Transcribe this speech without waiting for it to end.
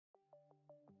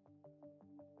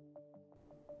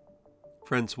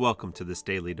Friends, welcome to this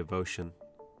daily devotion.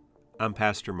 I'm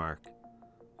Pastor Mark,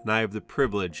 and I have the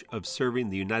privilege of serving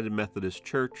the United Methodist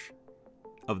Church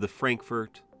of the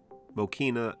Frankfort,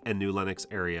 Mokina, and New Lenox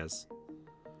areas.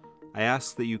 I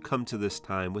ask that you come to this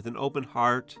time with an open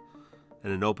heart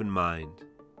and an open mind.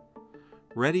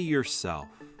 Ready yourself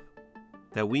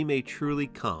that we may truly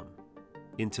come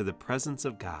into the presence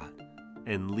of God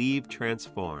and leave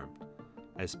transformed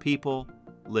as people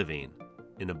living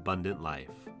an abundant life.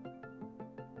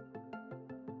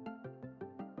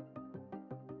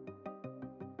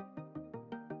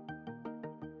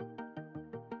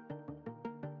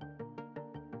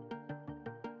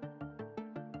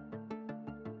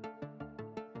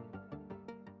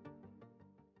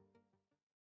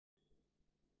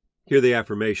 Hear the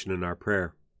affirmation in our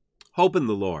prayer. Hope in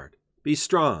the Lord. Be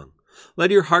strong.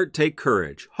 Let your heart take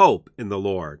courage. Hope in the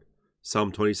Lord. Psalm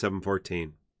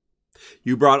 27:14.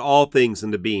 You brought all things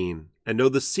into being and know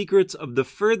the secrets of the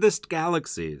furthest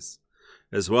galaxies,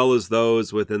 as well as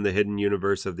those within the hidden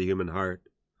universe of the human heart.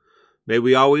 May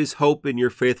we always hope in your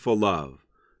faithful love,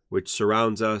 which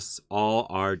surrounds us all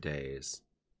our days.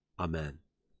 Amen.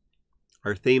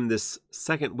 Our theme this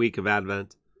second week of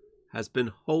Advent has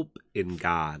been hope in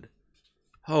God.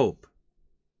 Hope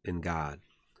in God.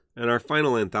 And our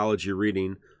final anthology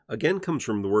reading again comes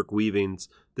from the work Weavings,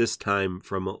 this time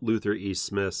from Luther E.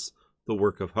 Smith's The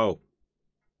Work of Hope.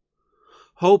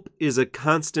 Hope is a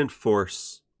constant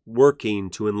force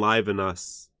working to enliven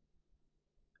us,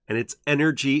 and its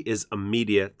energy is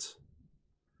immediate.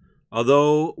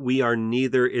 Although we are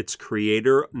neither its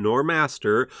creator nor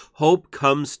master, hope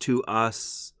comes to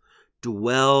us,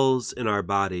 dwells in our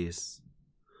bodies.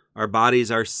 Our bodies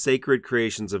are sacred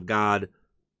creations of God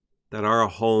that are a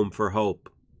home for hope.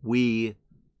 We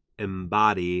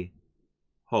embody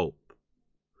hope.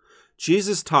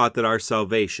 Jesus taught that our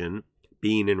salvation,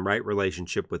 being in right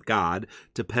relationship with God,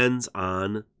 depends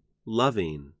on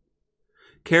loving.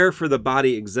 Care for the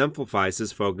body exemplifies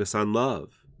his focus on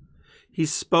love. He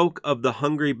spoke of the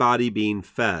hungry body being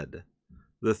fed,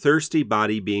 the thirsty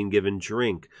body being given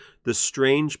drink, the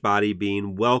strange body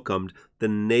being welcomed, the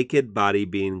naked body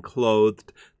being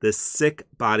clothed, the sick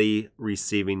body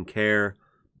receiving care,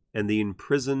 and the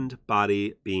imprisoned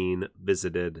body being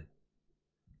visited.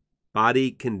 Body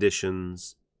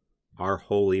conditions are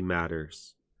holy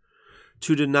matters.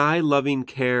 To deny loving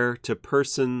care to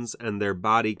persons and their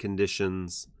body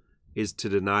conditions is to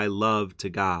deny love to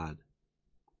God.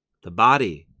 The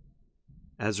body,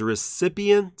 as a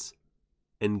recipient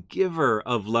and giver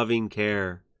of loving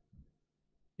care,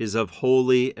 is of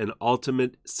holy and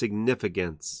ultimate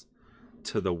significance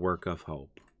to the work of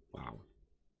hope. Wow.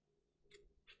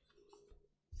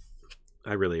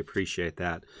 I really appreciate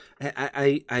that.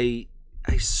 I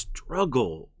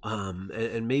struggle,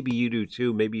 and maybe you do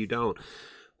too, maybe you don't,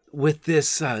 with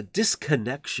this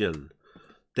disconnection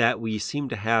that we seem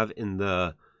to have in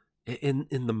the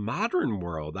modern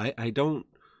world. I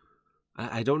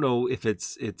don't know if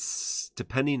it's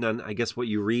depending on, I guess, what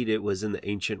you read. It was in the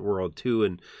ancient world too,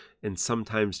 and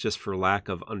sometimes just for lack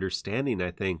of understanding, I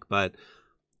think. But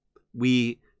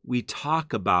we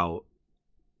talk about,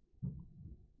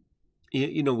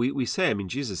 we say, I mean,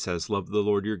 Jesus says, love the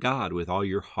Lord your God with all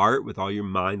your heart, with all your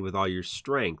mind, with all your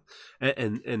strength.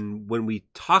 And when we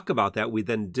talk about that, we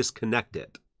then disconnect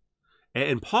it.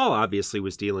 And Paul obviously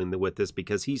was dealing with this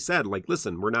because he said, like,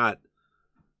 listen, we're not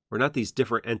these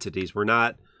different entities. We're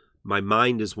not, my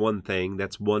mind is one thing,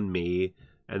 that's one me,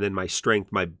 and then my strength,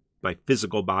 my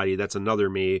physical body, that's another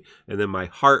me, and then my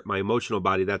heart, my emotional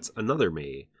body, that's another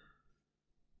me.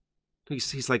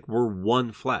 He's like, we're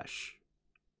one flesh.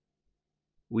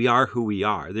 We are who we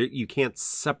are. You can't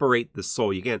separate the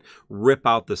soul. You can't rip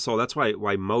out the soul. That's why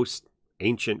most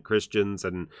ancient Christians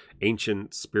and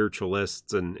ancient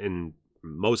spiritualists and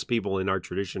most people in our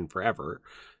tradition forever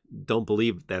don't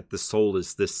believe that the soul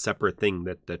is this separate thing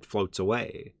that floats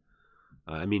away.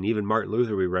 I mean, even Martin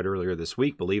Luther, we read earlier this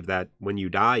week, believed that when you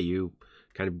die, you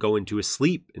kind of go into a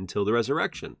sleep until the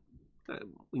resurrection.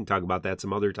 We can talk about that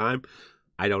some other time.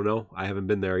 I don't know. I haven't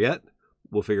been there yet.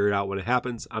 We'll figure it out when it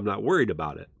happens. I'm not worried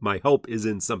about it. My hope is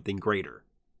in something greater.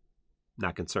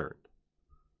 Not concerned.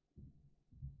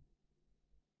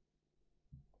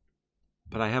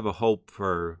 But I have a hope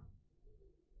for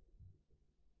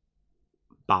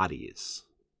bodies,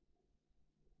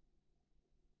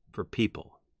 for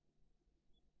people.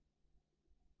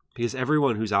 Because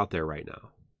everyone who's out there right now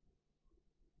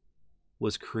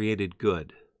was created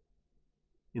good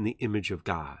in the image of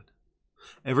God.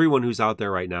 Everyone who's out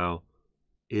there right now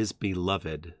is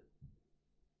beloved,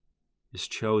 is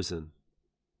chosen.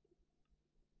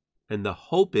 And the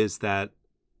hope is that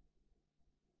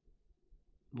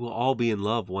We'll all be in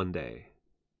love one day.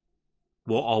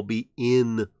 We'll all be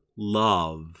in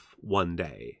love one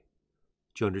day.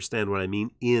 Do you understand what I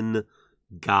mean? In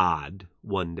God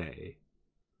one day.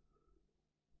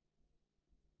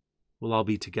 We'll all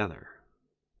be together.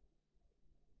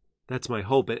 That's my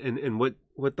hope. And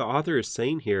what the author is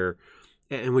saying here,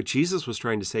 and what Jesus was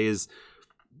trying to say, is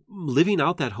living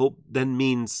out that hope then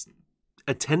means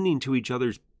attending to each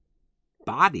other's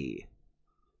body.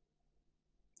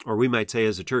 Or we might say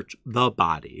as a church, the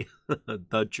body,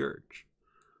 the church.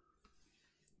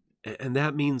 And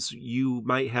that means you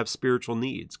might have spiritual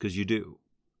needs, because you do,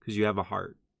 because you have a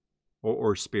heart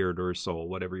or spirit or a soul,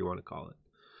 whatever you want to call it.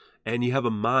 And you have a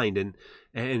mind, and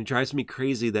it drives me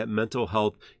crazy that mental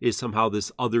health is somehow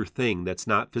this other thing that's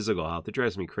not physical health. It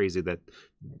drives me crazy that,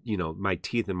 my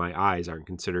teeth and my eyes aren't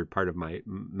considered part of my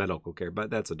medical care,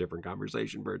 but that's a different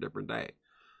conversation for a different day.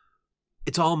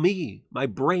 It's all me, my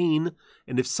brain,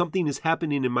 and if something is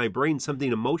happening in my brain,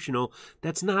 something emotional,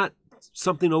 that's not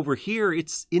something over here,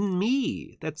 it's in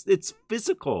me. It's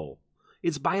physical.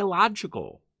 It's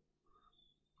biological.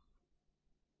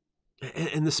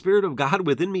 And the Spirit of God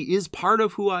within me is part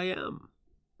of who I am.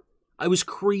 I was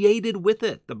created with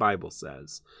it, the Bible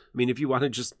says. I mean, if you want to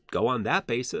just go on that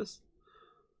basis.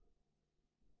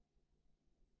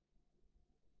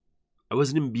 I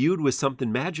wasn't imbued with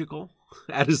something magical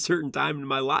at a certain time in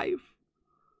my life.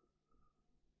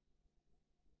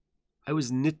 I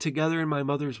was knit together in my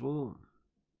mother's womb.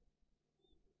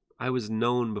 I was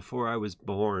known before I was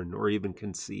born or even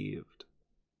conceived.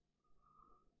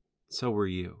 So were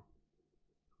you.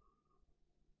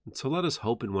 And so let us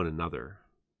hope in one another,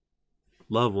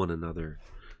 love one another,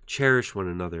 cherish one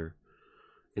another,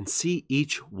 and see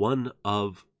each one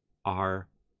of our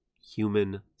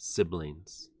human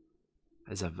siblings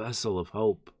as a vessel of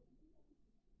hope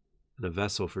and a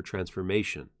vessel for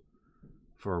transformation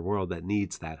for a world that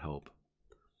needs that hope.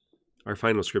 Our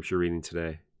final scripture reading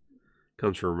today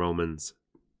comes from Romans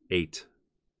 8,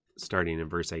 starting in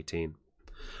verse 18.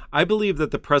 I believe that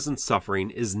the present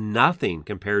suffering is nothing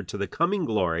compared to the coming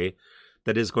glory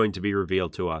that is going to be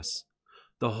revealed to us.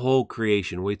 The whole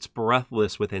creation waits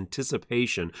breathless with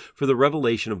anticipation for the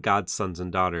revelation of God's sons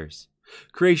and daughters.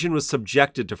 Creation was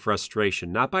subjected to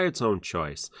frustration, not by its own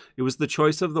choice. It was the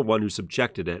choice of the one who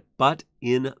subjected it, but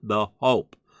in the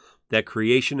hope that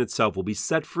creation itself will be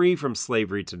set free from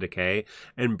slavery to decay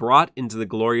and brought into the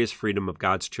glorious freedom of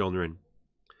God's children.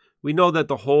 We know that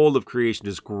the whole of creation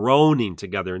is groaning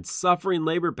together and suffering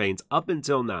labor pains up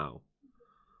until now.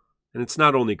 And it's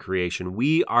not only creation.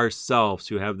 We ourselves,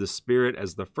 who have the Spirit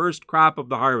as the first crop of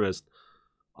the harvest,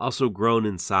 also groan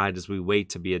inside as we wait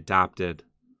to be adopted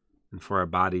and for our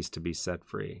bodies to be set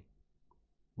free.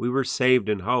 We were saved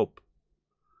in hope.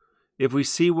 If we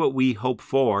see what we hope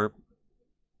for,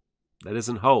 that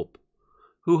isn't hope.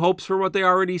 Who hopes for what they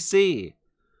already see?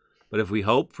 But if we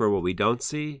hope for what we don't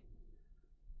see,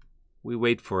 we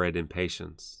wait for it in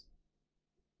patience.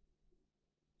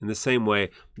 In the same way,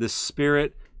 the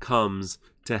Spirit comes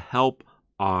to help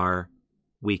our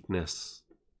weakness.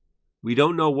 We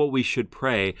don't know what we should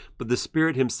pray, but the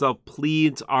Spirit Himself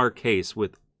pleads our case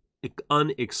with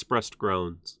unexpressed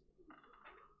groans.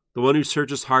 The one who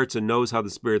searches hearts and knows how the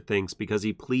Spirit thinks, because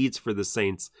He pleads for the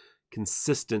saints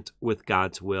consistent with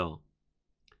God's will.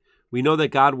 We know that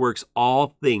God works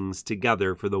all things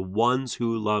together for the ones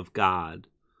who love God,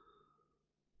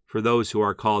 for those who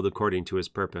are called according to His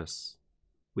purpose.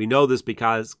 We know this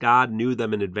because God knew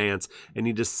them in advance, and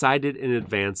He decided in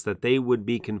advance that they would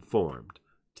be conformed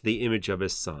to the image of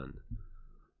His Son.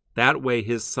 That way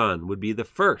His Son would be the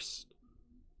first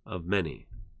of many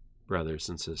brothers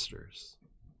and sisters.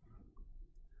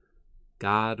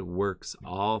 God works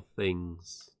all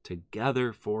things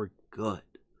together for good.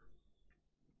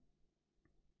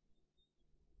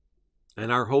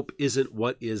 And our hope isn't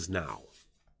what is now.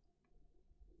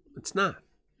 It's not.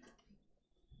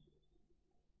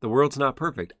 The world's not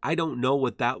perfect. I don't know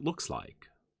what that looks like.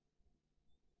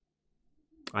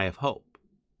 I have hope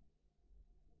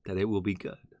that it will be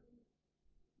good.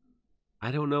 I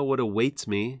don't know what awaits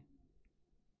me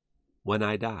when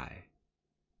I die.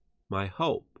 My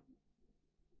hope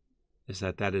is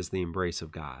that that is the embrace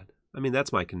of God. I mean,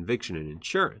 that's my conviction and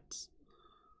insurance.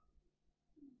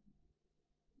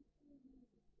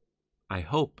 I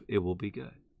hope it will be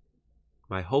good.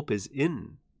 My hope is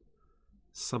in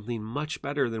something much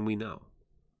better than we know.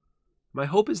 My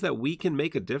hope is that we can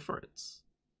make a difference.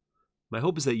 My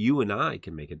hope is that you and I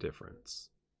can make a difference.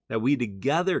 That we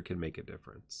together can make a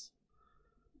difference.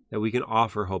 That we can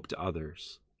offer hope to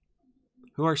others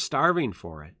who are starving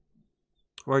for it,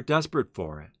 who are desperate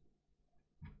for it.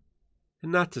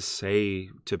 And not to say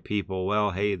to people,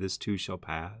 well, hey, this too shall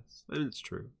pass. And it's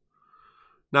true.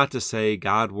 Not to say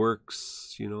God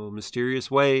works,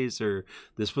 mysterious ways, or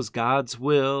this was God's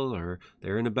will, or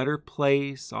they're in a better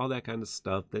place, all that kind of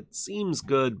stuff that seems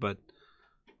good, but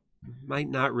might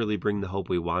not really bring the hope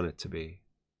we want it to be.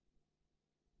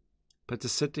 But to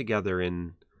sit together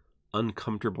in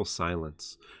uncomfortable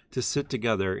silence, to sit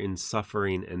together in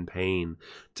suffering and pain,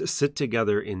 to sit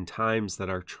together in times that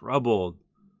are troubled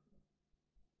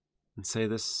and say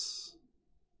this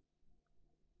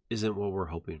isn't what we're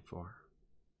hoping for.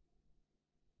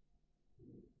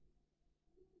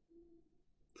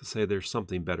 To say there's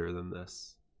something better than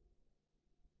this.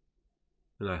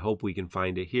 And I hope we can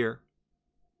find it here.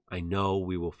 I know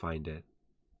we will find it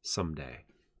someday,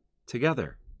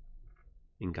 together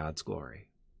in God's glory.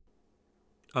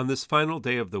 On this final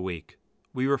day of the week,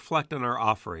 we reflect on our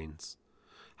offerings,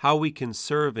 how we can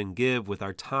serve and give with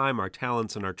our time, our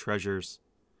talents, and our treasures,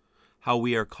 how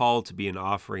we are called to be an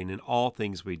offering in all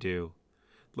things we do.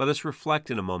 Let us reflect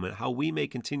in a moment how we may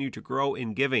continue to grow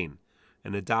in giving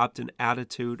and adopt an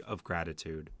attitude of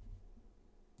gratitude.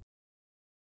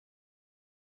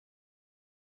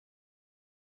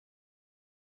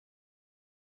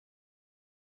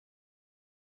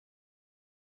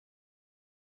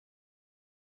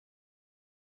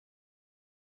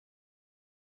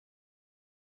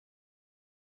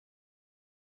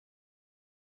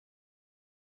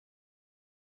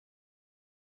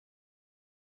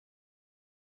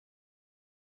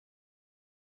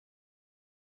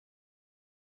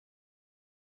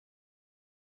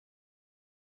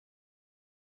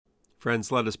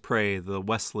 Friends, let us pray the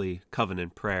Wesley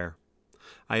Covenant Prayer.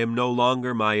 I am no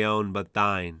longer my own, but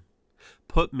thine.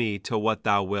 Put me to what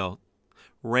thou wilt.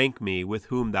 Rank me with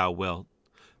whom thou wilt.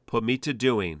 Put me to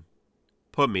doing.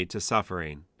 Put me to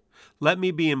suffering. Let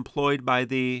me be employed by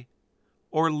thee,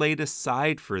 or laid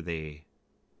aside for thee.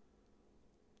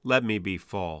 Let me be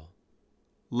full.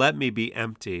 Let me be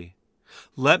empty.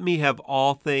 Let me have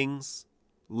all things.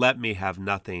 Let me have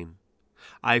nothing.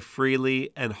 I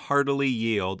freely and heartily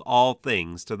yield all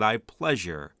things to thy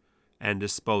pleasure and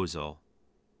disposal.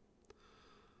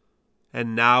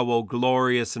 And now, O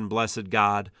glorious and blessed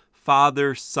God,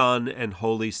 Father, Son, and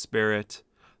Holy Spirit,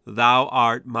 thou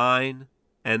art mine,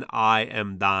 and I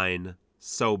am thine,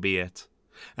 so be it.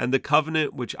 And the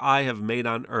covenant which I have made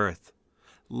on earth,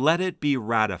 let it be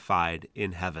ratified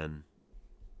in heaven.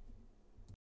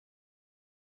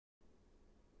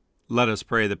 Let us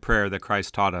pray the prayer that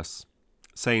Christ taught us,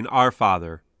 saying, Our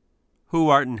Father, who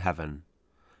art in heaven,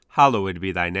 hallowed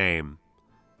be thy name.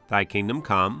 Thy kingdom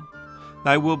come,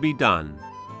 thy will be done,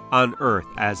 on earth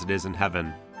as it is in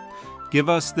heaven. Give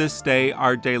us this day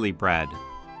our daily bread,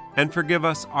 and forgive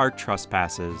us our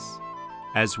trespasses,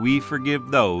 as we forgive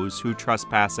those who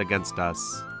trespass against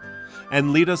us.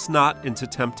 And lead us not into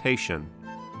temptation,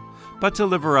 but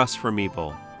deliver us from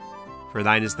evil. For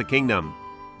thine is the kingdom,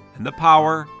 and the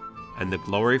power, and the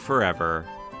glory forever.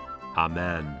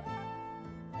 Amen.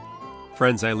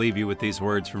 Friends, I leave you with these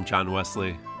words from John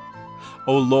Wesley.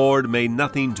 O Lord, may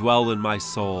nothing dwell in my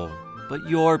soul, but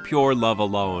your pure love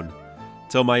alone,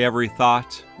 till my every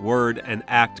thought, word, and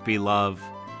act be love.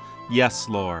 Yes,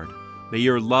 Lord, may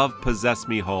your love possess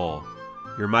me whole.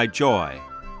 You're my joy,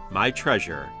 my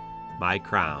treasure, my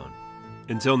crown.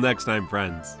 Until next time,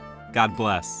 friends, God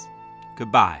bless.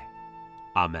 Goodbye.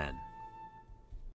 Amen.